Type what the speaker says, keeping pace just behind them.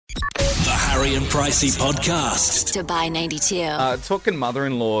Harry and Pricey podcast. Dubai 92. Talking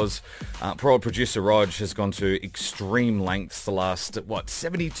mother-in-laws, poor old producer Rog has gone to extreme lengths the last,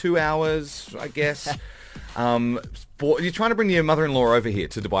 72 hours, I guess. You're trying to bring your mother-in-law over here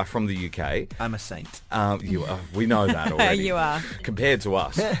to Dubai from the UK. I'm a saint. You are. We know that already. You are. Compared to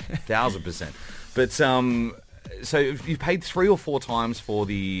us, 1,000%. But so you've paid 3 or 4 times for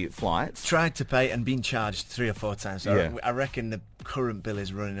the flights. Tried to pay and been charged 3 or 4 times. So Yeah. I reckon the current bill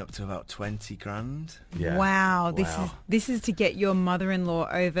is running up to about 20 grand. Yeah. Wow, this is to get your mother-in-law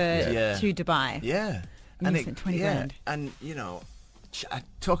over Yeah. to Dubai. Yeah. And you spent 20 grand. And, I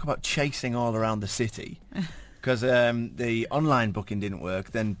talk about chasing all around the city. Because the online booking didn't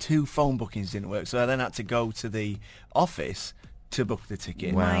work, then 2 phone bookings didn't work. So I then had to go to the office to book the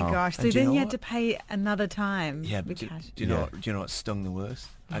ticket. Wow. My gosh! So And do you then know you had what? to pay another time. Yeah, with but cash. do you know what stung the worst?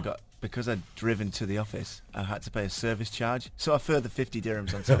 Because I'd driven to the office, I had to pay a service charge, so a further 50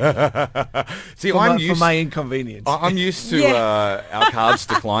 dirhams on top. See, for my inconvenience. I'm used to our cards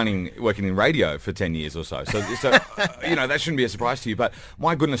declining working in radio for 10 years or so. So that shouldn't be a surprise to you. But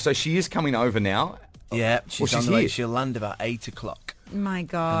my goodness, so she is coming over now. Yeah, she's on the way. here. She'll land about 8 o'clock. My And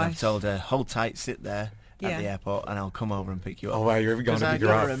gosh! I've told her, hold tight, sit there at the airport, and I'll come over and pick you up. Oh, wow, you're even going to pick her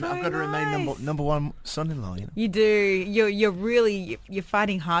up. I've got to remain number one son-in-law, You do. You're really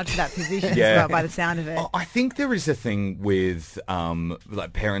fighting hard for that position as well, by the sound of it. I think there is a thing with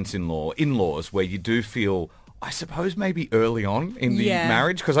like in-laws where you do feel, I suppose, maybe early on in the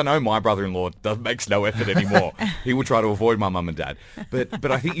marriage, because I know my brother-in-law makes no effort anymore. He will try to avoid my mum and dad.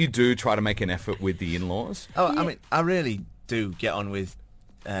 But I think you do try to make an effort with the in-laws. Oh, I mean, I really do get on with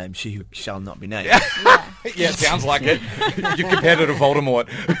she who shall not be named. Yeah, it sounds like it. You compared her to Voldemort.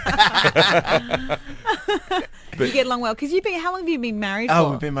 You get along well because how long have you been married for?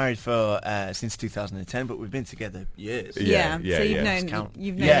 Oh, we've been married for since 2010, but we've been together years. Yeah, Yeah, so yeah. you've known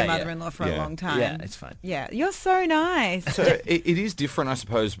your Yeah, mother-in-law for yeah. a long time. Yeah, it's fine. Yeah, you're so nice. So it is different, I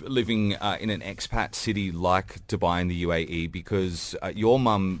suppose, living in an expat city like Dubai in the UAE, because your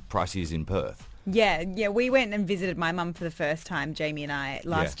mum, Pricey, is in Perth. Yeah, we went and visited my mum for the first time, Jamie and I,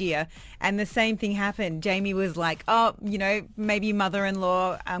 last year, and the same thing happened. Jamie was like, maybe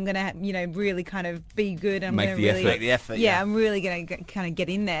mother-in-law, I'm going to, really kind of be good. And Make the effort. Yeah, I'm really going to kind of get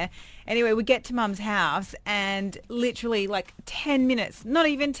in there. Anyway, we get to Mum's house and literally like 10 minutes, not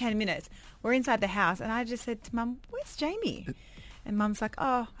even 10 minutes, we're inside the house and I just said to Mum, where's Jamie? And Mum's like,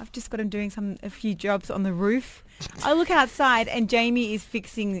 oh, I've just got him doing a few jobs on the roof. I look outside and Jamie is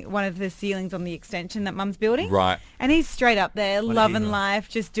fixing one of the ceilings on the extension that Mum's building. Right. And he's straight up there, What loving a hero. life,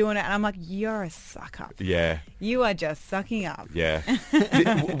 just doing it. And I'm like, you're a suck up. Yeah. You are just sucking up. Yeah.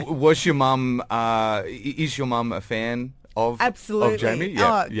 Was your mum, is your mum a fan of Absolutely. Of Jamie?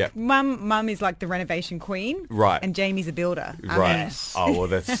 Yeah. Oh, Mum is like the renovation queen. Right. And Jamie's a builder. Right. Oh, well,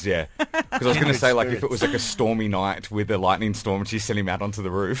 that's, yeah. Because I was going to say, like, if it was like a stormy night with a lightning storm and she sent him out onto the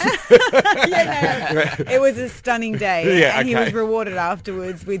roof. It was a stunning day. Yeah, and he okay. was rewarded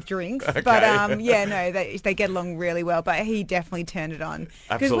afterwards with drinks. Okay. But, they get along really well. But he definitely turned it on.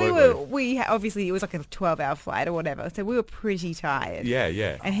 Because Absolutely. obviously, it was like a 12-hour flight or whatever. So we were pretty tired. Yeah,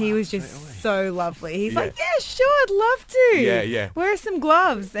 yeah. And he was just so lovely. He's like, yeah, sure, I'd love to. Yeah. Where are some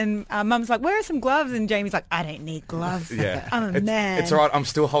gloves? And Mum's like, where are some gloves? And Jamie's like, I don't need gloves. Yeah. I'm a man. It's all right. I'm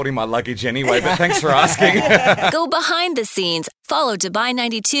still holding my luggage anyway, but thanks for asking. Go behind the scenes. Follow Dubai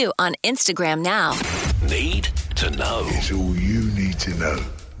 92 on Instagram now. Need to know. It's all you need to know.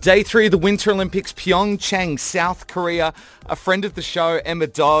 Day 3 of the Winter Olympics, Pyeongchang, South Korea. A friend of the show, Emma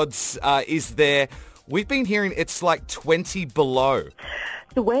Dodds, is there. We've been hearing it's like 20 below.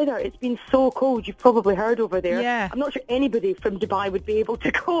 The weather, it's been so cold. You've probably heard over there. Yeah. I'm not sure anybody from Dubai would be able to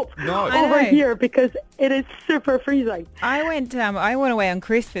cope No. I over know. here because it is super freezing. I went away on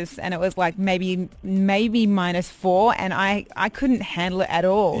Christmas and it was like maybe -4 and I couldn't handle it at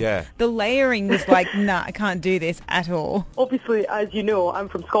all. Yeah. The layering was like, nah, I can't do this at all. Obviously, as you know, I'm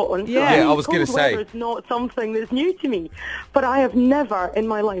from Scotland. So Yeah. Yeah, I was gonna cold say. weather is not something that's new to me. But I have never in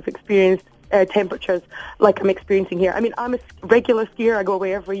my life experienced temperatures like I'm experiencing here. I mean, I'm a regular skier. I go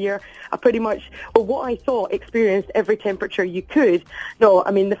away every year. I pretty much, what I thought, experienced every temperature you could. No,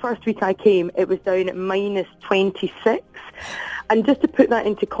 I mean, the first week I came, it was down at -26. And just to put that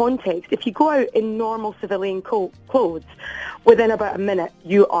into context, if you go out in normal civilian clothes, within about a minute,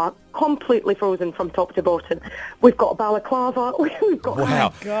 you are completely frozen from top to bottom. We've got a balaclava. We've got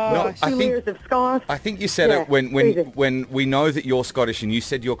Wow. gosh. I two think, layers of scarves. I think you said Yeah, it when crazy. we know that you're Scottish and you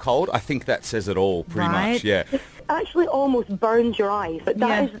said you're cold. I think that says it all pretty Right. much. Yeah. actually almost burns your eyes. But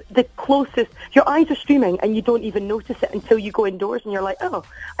that is the closest. Your eyes are streaming and you don't even notice it until you go indoors and you're like, oh,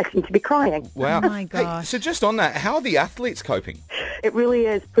 I seem to be crying. Wow. Oh my gosh. Hey, so just on that, how are the athletes coping? It really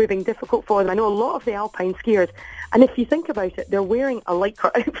is proving difficult for them. I know a lot of the alpine skiers, and if you think about it, they're wearing a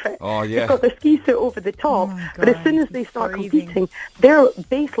lycra outfit. Oh, yeah. They've got their ski suit over the top, but as soon as they start competing, their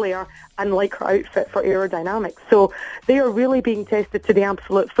base layer and lycra outfit for aerodynamics. So they are really being tested to the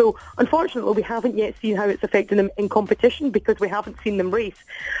absolute full. Unfortunately, we haven't yet seen how it's affecting them in competition because we haven't seen them race.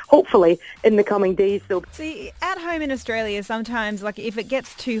 Hopefully, in the coming days, though. See, at home in Australia, sometimes, like, if it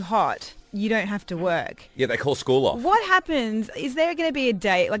gets too hot, you don't have to work. Yeah, they call school off. What happens? Is there going to be a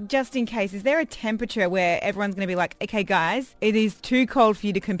day, like just in case, is there a temperature where everyone's going to be like, okay, guys, it is too cold for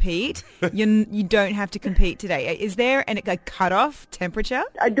you to compete. You don't have to compete today. Is there a cut-off temperature?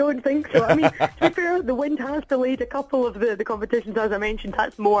 I don't think so. I mean, to be fair, the wind has delayed a couple of the competitions, as I mentioned.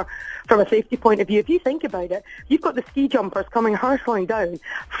 That's more from a safety point of view. If you think about it, you've got the ski jumpers coming hurtling down,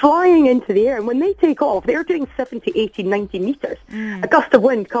 flying into the air, and when they take off, they're doing 70, 80, 90 metres. A gust of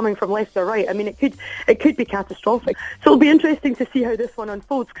wind coming from left or right. I mean, it could be catastrophic. So it'll be interesting to see how this one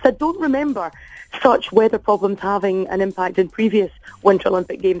unfolds, because I don't remember such weather problems having an impact in previous Winter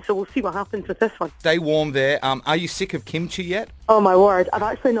Olympic Games. So we'll see what happens with this one. Stay warm there. Are you sick of kimchi yet? Oh, my word. I've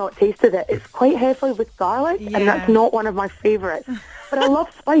actually not tasted it. It's quite heavily with garlic, and that's not one of my favourites. But I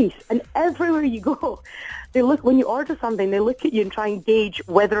love spice, and everywhere you go, when you order something, they look at you and try and gauge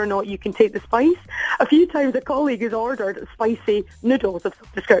whether or not you can take the spice. A few times a colleague has ordered spicy noodles of some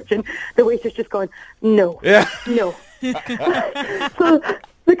description. The waiter's just gone, no, no. So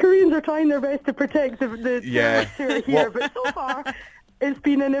the Koreans are trying their best to protect the atmosphere here, but so far it's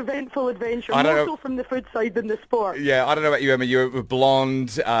been an eventful adventure, more so from the food side than the sport. Yeah, I don't know about you, Emma. You're a blonde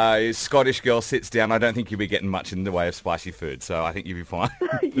Scottish girl, sits down. I don't think you'll be getting much in the way of spicy food, so I think you'll be fine.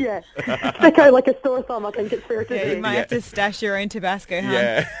 Yeah. Stick out like a sore thumb, I think it's fair to say. You might have to stash your own Tabasco, hun.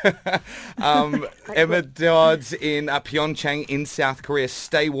 Yeah. Emma Dodds in Pyeongchang in South Korea.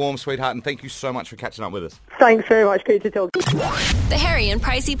 Stay warm, sweetheart, and thank you so much for catching up with us. Thanks very much. Great to talk. The Harry and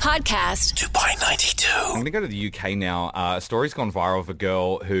Pricey Podcast. Dubai 92. I'm going to go to the UK now. A story's gone viral of a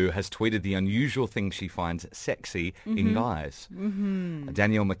girl who has tweeted the unusual things she finds sexy in guys.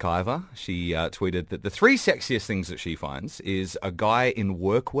 Danielle McIver, she tweeted that the 3 sexiest things that she finds is a guy in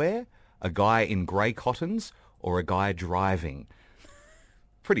workwear, a guy in grey cottons, or a guy driving.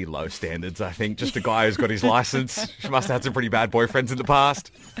 Pretty low standards, I think. Just a guy who's got his license. She must have had some pretty bad boyfriends in the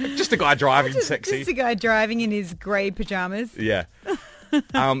past. Just a guy driving sexy. Just a guy driving in his grey pyjamas. Yeah.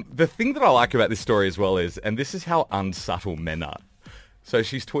 The thing that I like about this story as well is, and this is how unsubtle men are. So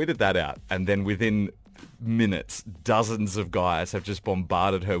she's tweeted that out, and then within minutes, dozens of guys have just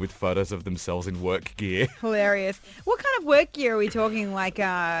bombarded her with photos of themselves in work gear. Hilarious. What kind of work gear are we talking? Like,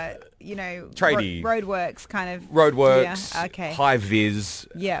 tradie. Roadworks kind of. Roadworks, yeah, okay. high vis,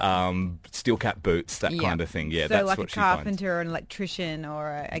 Yeah. Steel cap boots, that kind of thing. Yeah, so that's like what a she finds. carpenter or an electrician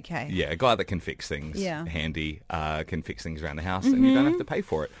or okay. Yeah, a guy that can fix things Yeah. handy, can fix things around the house, and you don't have to pay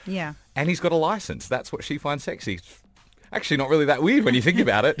for it. Yeah. And he's got a license. That's what she finds sexy. Actually, not really that weird when you think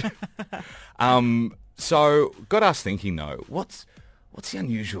about it. So, got us thinking though. What's the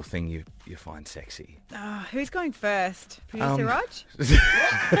unusual thing you find sexy? Who's going first? Producer Raj?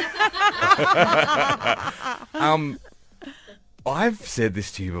 I've said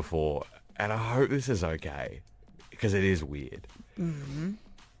this to you before, and I hope this is okay, because it is weird.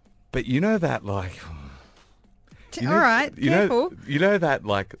 But you know that, like... All right, careful. You know that,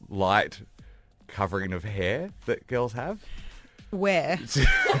 like, light covering of hair that girls have? Where?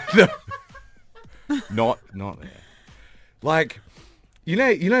 No. Not there. Like, you know,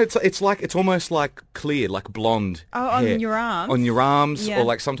 it's almost like clear, like blonde. Oh, hair. on your arms? On your arms, Yeah. or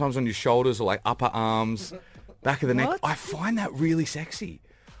like sometimes on your shoulders, or like upper arms, back of the neck. What? I find that really sexy.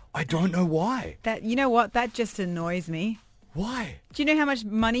 I don't know why. You know what? That just annoys me. Why? Do you know how much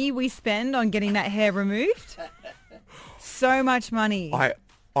money we spend on getting that hair removed? So much money.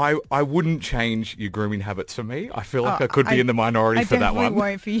 I wouldn't change your grooming habits for me. I feel like I could be in the minority for that one. I definitely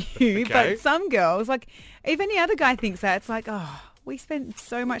won't for you. Okay. But some girls, like, if any other guy thinks that, it's like, oh, we spent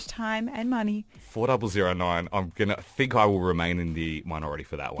so much time and money. 4009. I'm gonna think I will remain in the minority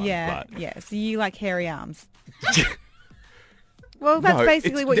for that one. Yeah, But yeah. So you like hairy arms. Well, that's No,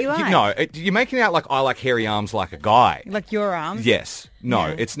 basically what you like. No, you're making it out like I like hairy arms like a guy. Like your arms. Yes. No,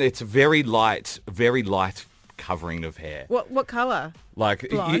 Yeah. it's a very light covering of hair. What colour? Like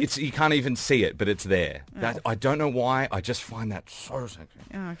Blonde? you can't even see it, but it's there. That I don't know why. I just find that so sexy.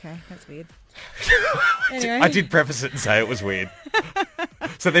 Oh, okay. That's weird. Anyway. I did preface it and say it was weird,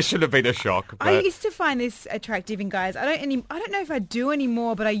 so there should have been a shock. But I used to find this attractive in guys. I don't know if I do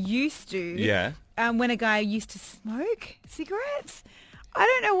anymore, but I used to. yeah, when a guy used to smoke cigarettes. I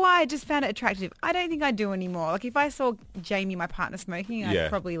don't know why. I just found it attractive. I don't think I do anymore. Like if I saw Jamie, my partner, smoking, I'd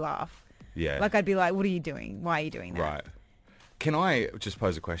probably laugh. Yeah. Like I'd be like, what are you doing? Why are you doing that? Right. Can I just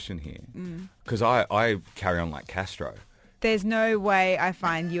pose a question here? Because I carry on like Castro. There's no way I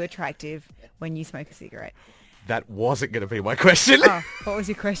find you attractive when you smoke a cigarette. That wasn't going to be my question. Oh, what was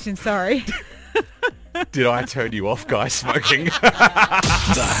your question? Sorry. Did I turn you off, guys, smoking?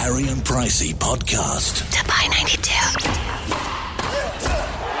 The Harry and Pricey Podcast. Dubai 92.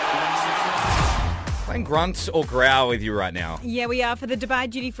 Playing grunt or growl with you right now. Yeah, we are for the Dubai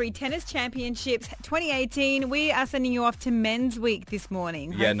Duty Free Tennis Championships 2018. We are sending you off to Men's Week this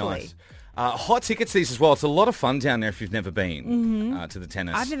morning. Yeah, hopefully. nice. Hot tickets these as well. It's a lot of fun down there if you've never been to the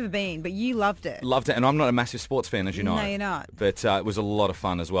tennis. I've never been, but you loved it. Loved it, and I'm not a massive sports fan, as you know. No, you're not. But it was a lot of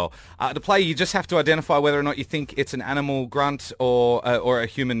fun as well. To play, you just have to identify whether or not you think it's an animal grunt or a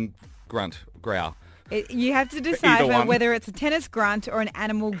human growl. You have to decide Either one. whether it's a tennis grunt or an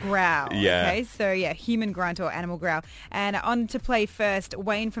animal growl. Yeah. Okay, so yeah, human grunt or animal growl. And on to play first,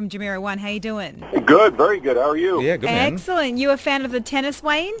 Wayne from Jumeirah 1. How you doing? Good, very good. How are you? Yeah, good man. Excellent. You a fan of the tennis,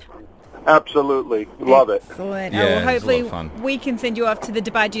 Wayne? Absolutely. Love it. Excellent. Yeah, well, it's a lot hopefully of fun. we can send you off to the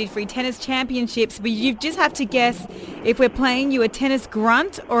Dubai Duty Free Tennis Championships, but you just have to guess if we're playing you a tennis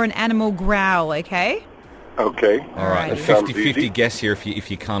grunt or an animal growl, okay? Okay. All right, a Alrighty. Sounds 50-50 easy. guess here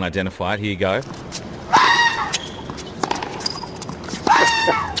if you can't identify it. Here you go.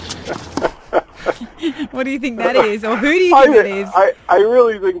 What do you think that is? Or who do you think that is? I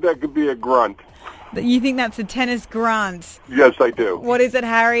really think that could be a grunt. You think that's a tennis grunt? Yes, I do. What is it,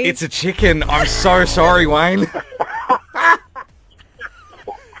 Harry? It's a chicken. I'm so sorry, Wayne.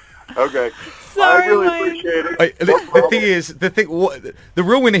 Okay. Sorry, I really Wayne. appreciate it. The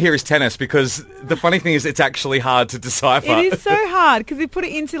real winner here is tennis because the funny thing is it's actually hard to decipher. It is so hard because we put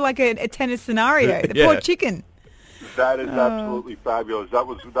it into like a tennis scenario. The Yeah. poor chicken. That is absolutely fabulous. That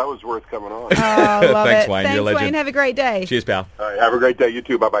was worth coming on. Oh, love Thanks, it. Wayne. You're a Thanks, legend. Wayne. Have a great day. Cheers, pal. All right, have a great day. You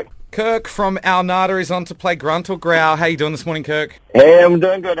too. Bye-bye. Kirk from Al Nada is on to play grunt or growl. How you doing this morning, Kirk? Hey, I'm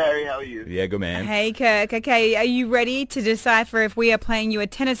doing good, Harry. How are you? Yeah, good man. Hey, Kirk. Okay, are you ready to decipher if we are playing you a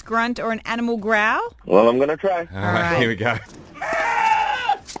tennis grunt or an animal growl? Well, I'm gonna try. All right, right. here we go.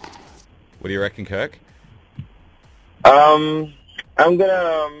 What do you reckon, Kirk? I'm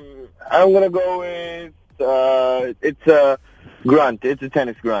gonna go with it's a grunt. It's a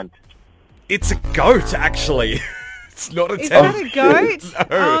tennis grunt. It's a goat, actually. It's not a Is tennis. that a goat?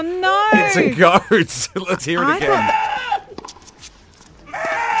 No. Oh, no. It's a goat. Let's hear it I again.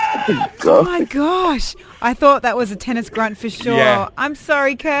 Oh, my gosh. I thought that was a tennis grunt for sure. Yeah. I'm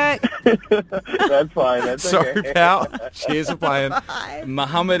sorry, Kirk. That's fine. That's Sorry, okay. pal. Cheers for playing.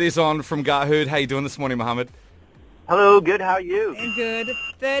 Muhammad is on from Garhood. How you doing this morning, Muhammad? Hello, good. How are you? Good.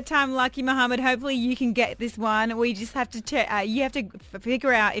 Third time lucky, Muhammad. Hopefully you can get this one. We just have to check. You have to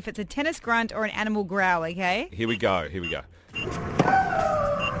figure out if it's a tennis grunt or an animal growl, okay? Here we go.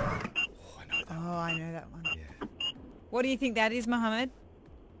 Oh, I know that one. Yeah. What do you think that is, Muhammad?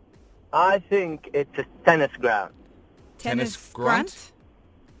 I think it's a tennis ground. Tennis grunt?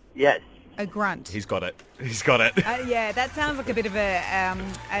 Yes. A grunt. He's got it. He's got it. Yeah, that sounds like a bit of an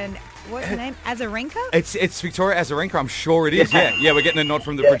what's the name? Azarenka? It's Victoria Azarenka. I'm sure it is. Yeah, we're getting a nod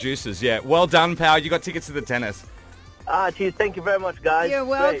from the producers. Yeah, well done, pal. You got tickets to the tennis. Geez, thank you very much, guys. You're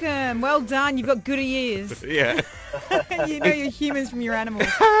Great. welcome. Well done. You've got good ears. Yeah. You know you're humans from your animals.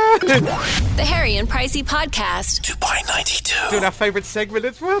 The Harry and Pricey Podcast. Dubai 92. Doing our favourite segment.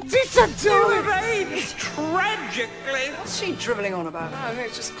 It's Well Done, darling. What's she drivelling on about? Oh,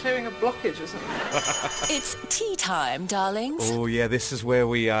 it's just clearing a blockage or something. It's tea time, darlings. Oh yeah, this is where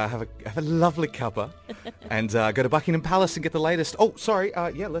we have a lovely cuppa and go to Buckingham Palace and get the latest. Oh, sorry.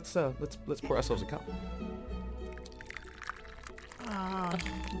 Yeah, let's pour ourselves a cup.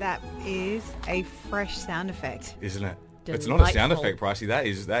 That is a fresh sound effect. Isn't it? It's not a sound effect, Pricey. That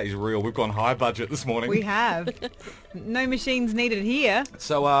is real. We've gone high budget this morning. We have. No machines needed here.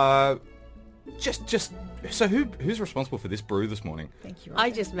 So so who's responsible for this brew this morning? Thank you.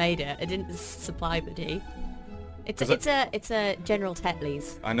 I just made it. I didn't supply the tea. It's Is a General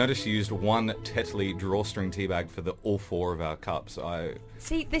Tetley's. I noticed you used one Tetley drawstring tea bag for all four of our cups.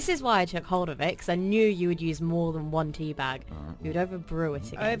 See, this is why I took hold of it, because I knew you would use more than one tea bag. You would overbrew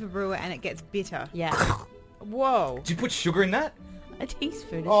it again. Overbrew it and it gets bitter. Yeah. Whoa. Did you put sugar in that? A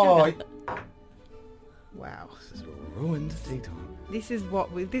teaspoon of Oh, sugar. Wow. This is ruined tea time. This is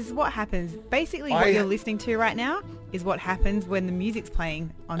what happens. Basically, what you're listening to right now is what happens when the music's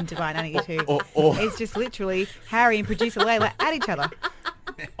playing on Dubai 92. It's just literally Harry and producer Layla at each other.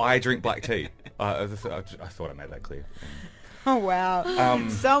 I drink black tea. I thought I made that clear. Oh, wow.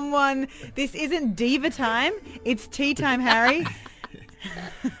 This isn't diva time. It's tea time, Harry.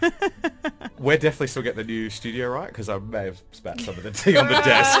 We're definitely still getting the new studio right, because I may have spat some of the tea on the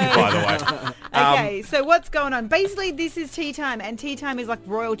desk, by the way. Okay, so what's going on? Basically, this is tea time, and tea time is like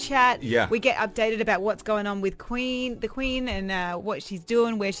royal chat. Yeah. We get updated about what's going on with the Queen, and what she's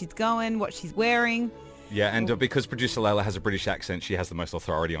doing, where she's going, what she's wearing. Yeah, and because producer Layla has a British accent, she has the most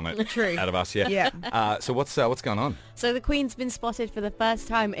authority on it. True. Out of us, yeah. Yeah. So what's going on? So the Queen's been spotted for the first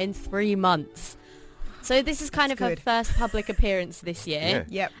time in 3 months. So this is kind of her first public appearance this year.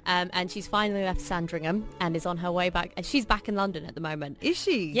 Yeah. Yep. And she's finally left Sandringham and is on her way back. And she's back in London at the moment. Is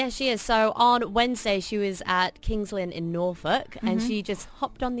she? Yeah, she is. So on Wednesday, she was at King's Lynn in Norfolk, and she just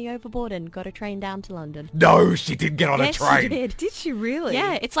hopped on the overboard and got a train down to London. No, she didn't get on a train. She did. Did she really?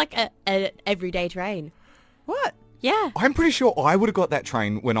 Yeah, it's like a everyday train. What? Yeah. I'm pretty sure I would have got that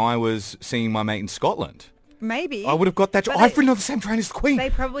train when I was seeing my mate in Scotland. Maybe. I would have got that train. I've ridden on the same train as the Queen. They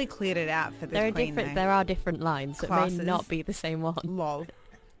probably cleared it out for the Queen. There are different lines. Classes. It may not be the same one. Lol.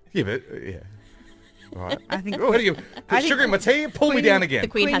 Yeah, but yeah. All right. I think. What are you? Put sugar in my tea? Pull me down again. The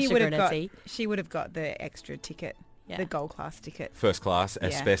Queen has Queenie sugar in her tea. She would have got the extra ticket, the gold class ticket. First class,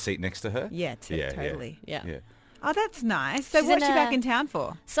 a spare seat next to her. Yeah, totally. Yeah. Oh, that's nice. So She's what's in she a- back in town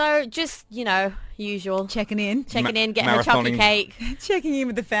for? So just, usual. Checking in. Getting her chocolate marathoning. cake. Checking in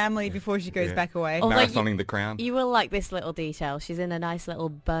with the family before she goes back away. Although Marathoning the crown. You will like this little detail. She's in a nice little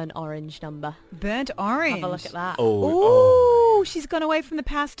burnt orange number. Burnt orange. Have a look at that. Oh, she's gone away from the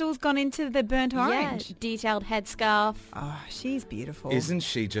pastels, gone into the burnt orange. Yeah, detailed headscarf. Oh, she's beautiful. Isn't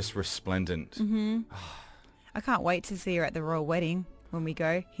she just resplendent? Mm-hmm. I can't wait to see her at the royal wedding when we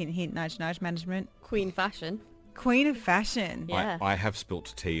go. Hint, hint, nudge, nudge, management. Queen fashion. Queen of fashion. Yeah. I have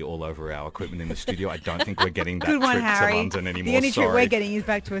spilt tea all over our equipment in the studio. I don't think we're getting that Good one, trip Harry. to London anymore. The only trip Sorry. we're getting is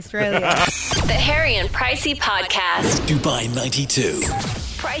back to Australia. The Harry and Pricey Podcast. Dubai 92.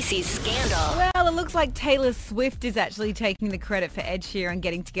 Pricey Scandal. Well, it looks like Taylor Swift is actually taking the credit for Ed Sheeran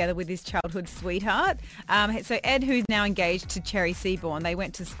getting together with his childhood sweetheart. So Ed, who's now engaged to Cherry Seaborn, they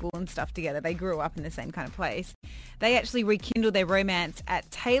went to school and stuff together. They grew up in the same kind of place. They actually rekindled their romance at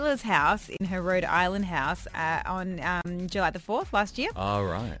Taylor's house in her Rhode Island house on July the 4th last year. Oh,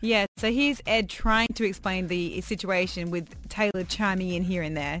 right. Yeah, so here's Ed trying to explain the situation with Taylor chiming in here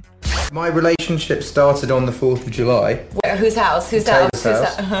and there. My relationship started on the 4th of July. Where, whose house? Whose Taylor's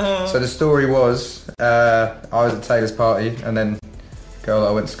house? house. Who's that? So the story was, I was at Taylor's party, and then a girl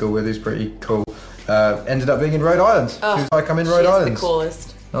I went to school with who's pretty cool, ended up being in Rhode Island. Oh, she was like, I'm in Rhode she's Island. the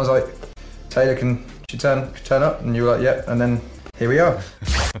coolest. And I was like, Taylor, can she turn up? And you were like, yeah. And then here we are.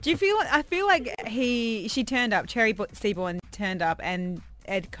 Do you feel? I feel like she turned up. Cherry Seaborn turned up, and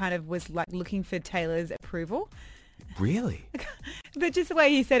Ed kind of was like looking for Taylor's approval. Really? But just the way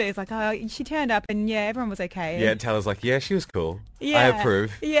he said it, it's like, oh, she turned up, and yeah, everyone was okay. Yeah, Taylor's like, yeah, she was cool. Yeah. I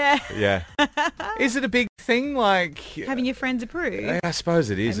approve. Yeah. Yeah. Is it a big thing, like... Having your friends approve? I suppose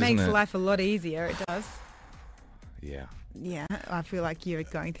it is, It makes isn't it? life a lot easier. It does. Yeah. Yeah, I feel like you're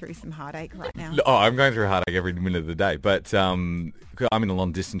going through some heartache right now. Oh, I'm going through a heartache every minute of the day, but I'm in a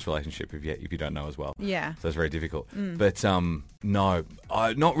long-distance relationship, if you don't know as well. Yeah. So it's very difficult. But no,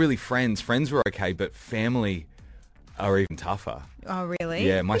 not really friends. Friends were okay, but family are even tougher. Oh, really?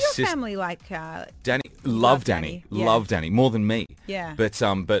 Yeah, my What's your sis- family like? Danny, love Danny. Yeah. Love Danny, more than me. Yeah.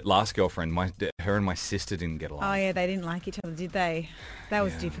 But last girlfriend, her and my sister didn't get along. Oh, yeah, they didn't like each other, did they? That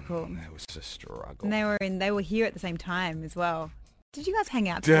was difficult. That was a struggle. And they were here at the same time as well. Did you guys hang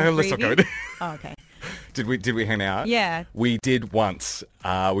out? Let's not go there. Oh, okay. Did we hang out? Yeah. We did once.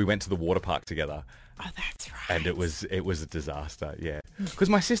 We went to the water park together. Oh, that's right. And it was a disaster, yeah. Because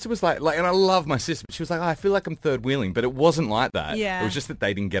my sister was like, and I love my sister, but she was like, oh, I feel like I'm third wheeling, but it wasn't like that. Yeah. It was just that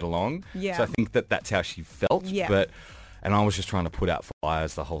they didn't get along. Yeah. So I think that's how she felt. Yeah. And I was just trying to put out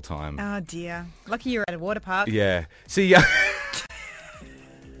fires the whole time. Oh, dear. Lucky you were at a water park. Yeah. See, I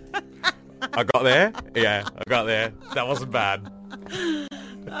got there. Yeah, I got there. That wasn't bad.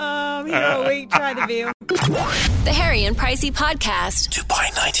 Oh, here all week trying to be. The Harry and Pricey Podcast.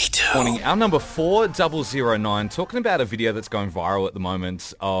 Dubai 92. Morning. Our number 4009, talking about a video that's going viral at the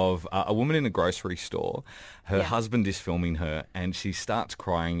moment of a woman in a grocery store. Her husband is filming her, and she starts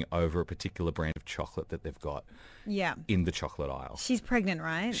crying over a particular brand of chocolate that they've got in the chocolate aisle. She's pregnant,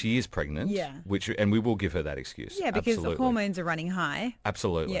 right? She is pregnant. Yeah. And we will give her that excuse. Yeah, because Absolutely. the hormones are running high.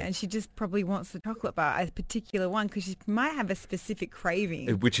 Absolutely. Yeah, and she just probably wants the chocolate bar, a particular one, because she might have a specific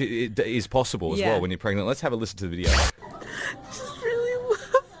craving. Which it is possible as well when you're pregnant. Let's have a listen to the video. Just really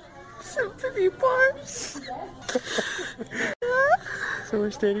love symphony bars. So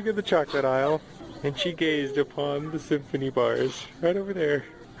we're standing in the chocolate aisle, and she gazed upon the symphony bars right over there.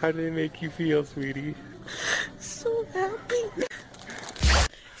 How do they make you feel, sweetie? So happy.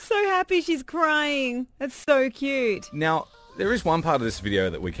 happy she's crying. That's so cute. Now, there is one part of this video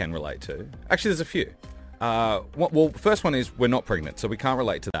that we can relate to. Actually, there's a few. Well, the first one is we're not pregnant, so we can't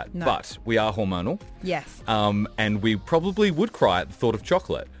relate to that. No. But we are hormonal. Yes. And we probably would cry at the thought of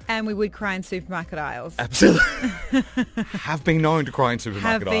chocolate. And we would cry in supermarket aisles. Absolutely. Have been known to cry in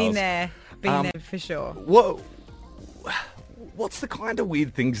supermarket Have aisles. been there. Been there for sure. What's the kind of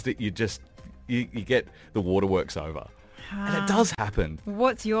weird things that you just, you get the waterworks over? And it does happen.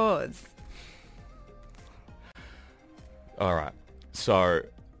 What's yours? All right. So,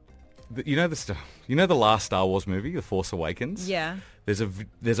 you know the last Star Wars movie, The Force Awakens? Yeah. There's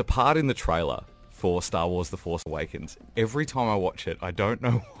a part in the trailer for Star Wars The Force Awakens. Every time I watch it, I don't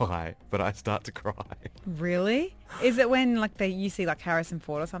know why, but I start to cry. Really? Is it when you see Harrison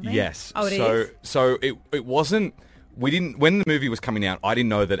Ford or something? Yes. Oh, it is? So it wasn't, when the movie was coming out, I didn't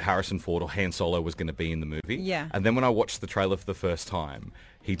know that Harrison Ford or Han Solo was going to be in the movie. Yeah. And then when I watched the trailer for the first time,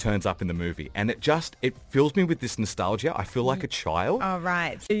 he turns up in the movie, and it fills me with this nostalgia. I feel like a child. Oh,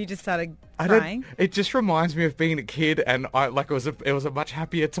 right. So you just started crying? It just reminds me of being a kid, and it was a much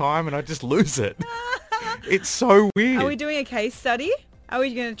happier time, and I just lose it. It's so weird. Are we doing a case study? Are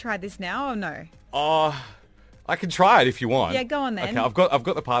we going to try this now or no? I can try it if you want. Yeah, go on then. Okay, I've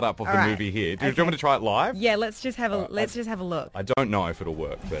got the part up of All the right. movie here. Do you Okay. want me to try it live? Yeah, let's just have a look. I don't know if it'll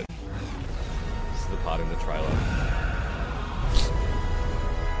work, but this is the part in the trailer.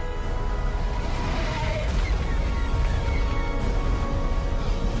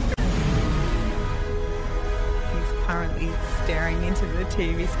 He's currently staring into the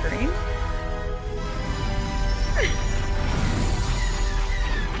TV screen.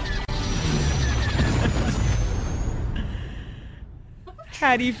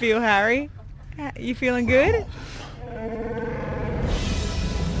 How do you feel, Harry? You feeling good?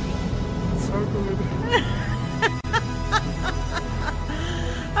 So good.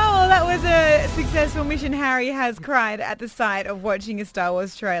 Oh, well, that was a successful mission. Harry has cried at the sight of watching a Star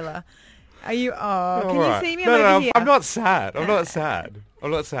Wars trailer. Are you? Oh, can you see me? I'm over here. I'm not sad. I'm not sad.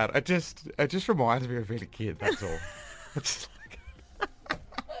 It just reminds me of being a kid. That's all. It's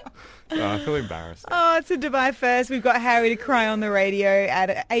no, I feel embarrassed. Oh, it's a Dubai first. We've got Harry to cry on the radio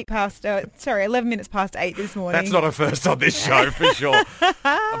at 11 minutes past 8 this morning. That's not a first on this show for sure.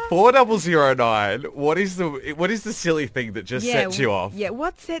 4009. What is the silly thing that just sets you off? Yeah,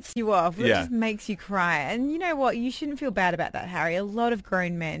 what sets you off? What Yeah. just makes you cry? And you know what? You shouldn't feel bad about that, Harry. A lot of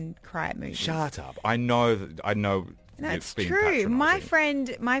grown men cry at movies. Shut up. I know. That's it's being true. My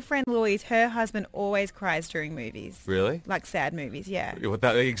patronising. friend Louise, her husband always cries during movies. Really? Like sad movies, yeah. Well,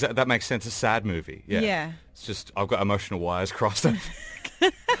 that makes sense. A sad movie. Yeah. Yeah. It's just I've got emotional wires crossed. Star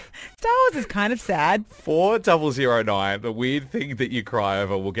Wars is kind of sad. 4009. The weird thing that you cry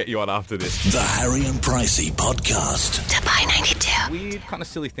over will get you on after this. The Harry and Pricey Podcast. Dubai 92. Weird kind of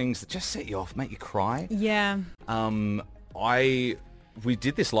silly things that just set you off, make you cry. Yeah. We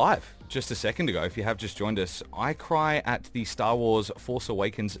did this live just a second ago. If you have just joined us, I cry at the Star Wars Force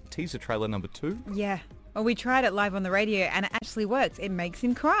Awakens teaser trailer number 2. Yeah. Well, we tried it live on the radio and it actually works. It makes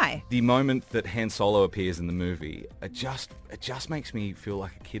him cry. The moment that Han Solo appears in the movie, it just makes me feel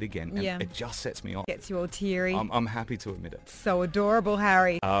like a kid again. And Yeah. it just sets me off. Gets you all teary. I'm happy to admit it. So adorable,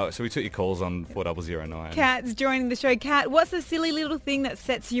 Harry. So we took your calls on 4009. Kat's joining the show. Kat, what's the silly little thing that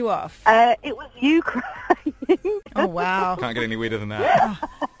sets you off? It was you crying. Oh, wow. Can't get any weirder than that.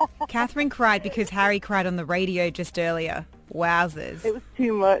 Catherine cried because Harry cried on the radio just earlier. Wowzers. It was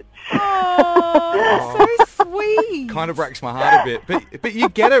too much. Oh, so sweet. Kind of breaks my heart a bit, but you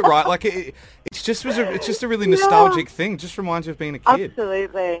get it right. Like it's just a really nostalgic thing. Just reminds you of being a kid.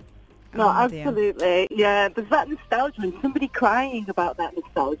 Absolutely. No, Oh, dear. absolutely. Yeah, there's that nostalgia and somebody crying about that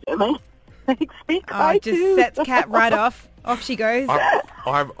nostalgia. Makes me cry it just too. sets Kat right off. Off she goes.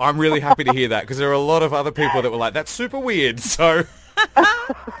 I'm really happy to hear that because there are a lot of other people that were like, "That's super weird." So.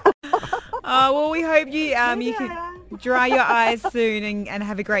 Oh, well, we hope you can dry your eyes soon and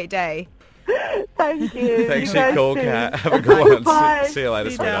have a great day. Thank you. Thanks You for your guys call, too. Kat. Have a good one. Bye. See you later,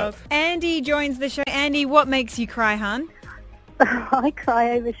 sweetheart. Andy joins the show. Andy, what makes you cry, hun? I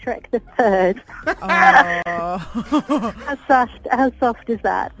cry over Shrek the Third. Oh. How soft is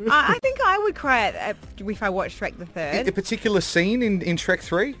that? I think I would cry if I watched Shrek the Third. A particular scene in Shrek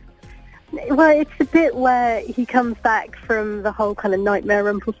 3? Well, it's the bit where he comes back from the whole kind of nightmare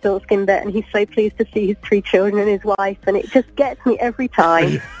Rumpelstiltskin bit, and he's so pleased to see his 3 children and his wife, and it just gets me every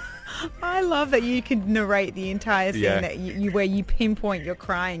time. I love that you can narrate the entire scene Yeah. that you where you pinpoint your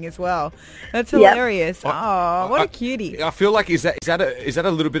crying as well. That's hilarious. Oh, what a cutie. I feel like is that a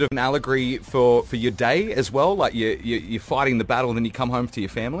little bit of an allegory for your day as well? Like you're fighting the battle and then you come home to your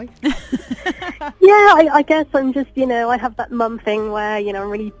family? I guess I'm just, I have that mum thing where, I'm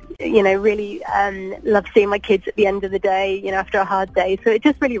really, really love seeing my kids at the end of the day, after a hard day. So it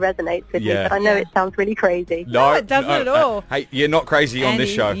just really resonates with me. But I know it sounds really crazy. No, it doesn't at all. Hey, you're not crazy on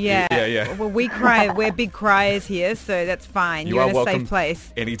this show. Yeah. Well, we cry. We're big criers here, so that's fine. You're in a safe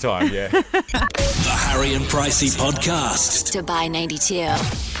place. Anytime, yeah. The Harry and Pricey Podcast. Dubai 92.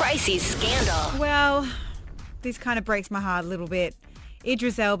 Pricey's Scandal. Well, this kind of breaks my heart a little bit.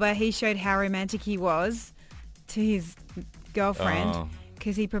 Idris Elba, he showed how romantic he was to his girlfriend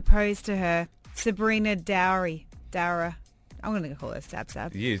because he proposed to her, Sabrina Dara. I'm going to call her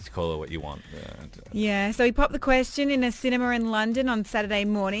Sab. You call her what you want. Yeah, so he popped the question in a cinema in London on Saturday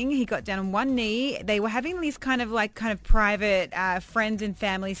morning. He got down on one knee. They were having this kind of private friends and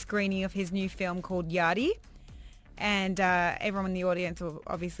family screening of his new film called Yardie. And everyone in the audience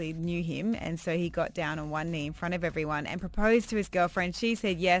obviously knew him. And so he got down on one knee in front of everyone and proposed to his girlfriend. She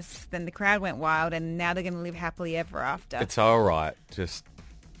said yes. Then the crowd went wild and now they're going to live happily ever after. It's all right.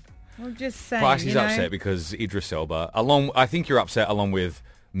 I'm just saying, Pricey's upset because Idris Elba, I think you're upset along with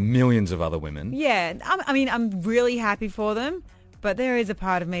millions of other women. Yeah. I'm really happy for them. But there is a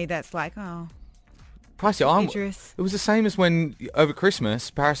part of me that's like, oh, Pricey, Idris. It was the same as when over Christmas,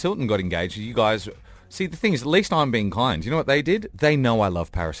 Paris Hilton got engaged. You guys... See, the thing is, at least I'm being kind. You know what they did? They know I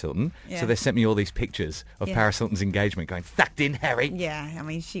love Paris Hilton, so they sent me all these pictures of Paris Hilton's engagement going, "Sucked in, Harry."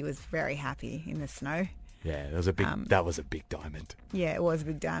 Yeah, she was very happy in the snow. Yeah, that was a big diamond. Yeah, it was a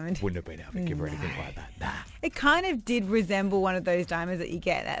big diamond. Wouldn't have been able to give her anything like that. Nah. It kind of did resemble one of those diamonds that you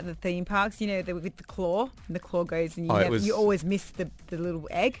get at the theme parks, with the claw. And the claw goes and you always miss the little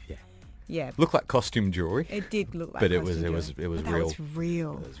egg. Yeah. Yeah. Looked like costume jewelry. It did look like but costume jewelry. But real. That was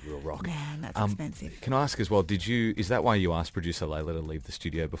real. It was real rock. Man, that's expensive. Can I ask as well, is that why you asked producer Layla to leave the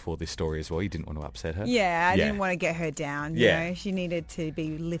studio before this story as well? You didn't want to upset her? Yeah, I didn't want to get her down. You know? She needed to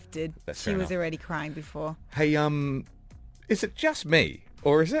be lifted. She was already crying before. Hey, is it just me?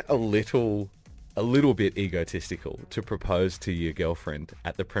 Or is it a little bit egotistical to propose to your girlfriend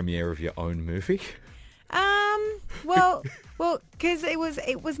at the premiere of your own movie? Well, because it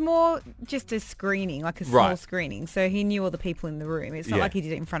was more just a screening, like a small screening. So he knew all the people in the room. It's not like he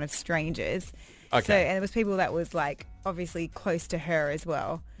did it in front of strangers. Okay. So, and it was people that was obviously close to her as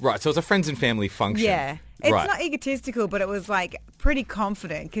well. Right. So it was a friends and family function. Yeah. It's not egotistical, but it was pretty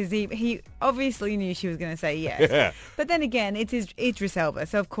confident because he obviously knew she was going to say yes. Yeah. But then again, it's Idris Elba,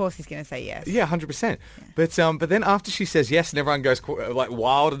 so of course he's going to say yes. Yeah, 100%. Yeah. But then after she says yes and everyone goes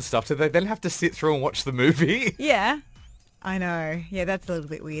wild and stuff, do they then have to sit through and watch the movie? Yeah. I know. Yeah, that's a little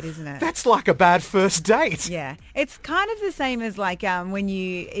bit weird, isn't it? That's like a bad first date. Yeah. It's kind of the same as when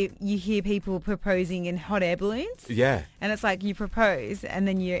you hear people proposing in hot air balloons. Yeah. And it's like you propose and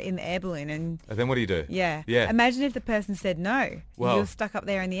then you're in the air balloon and then what do you do? Yeah. Yeah. Imagine if the person said no. Well, you're stuck up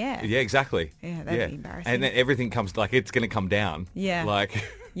there in the air. Yeah, exactly. Yeah, that'd be embarrassing. And then everything comes it's going to come down. Yeah.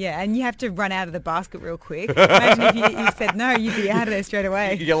 Yeah, and you have to run out of the basket real quick. Imagine if you said no, you'd be out of there straight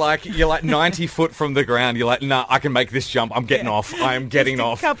away. You're like 90 foot from the ground. You're like, nah, I can make this jump. I'm getting off. I am getting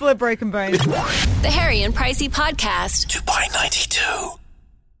off. A couple of broken bones. The Harry and Pricey Podcast. Dubai 92.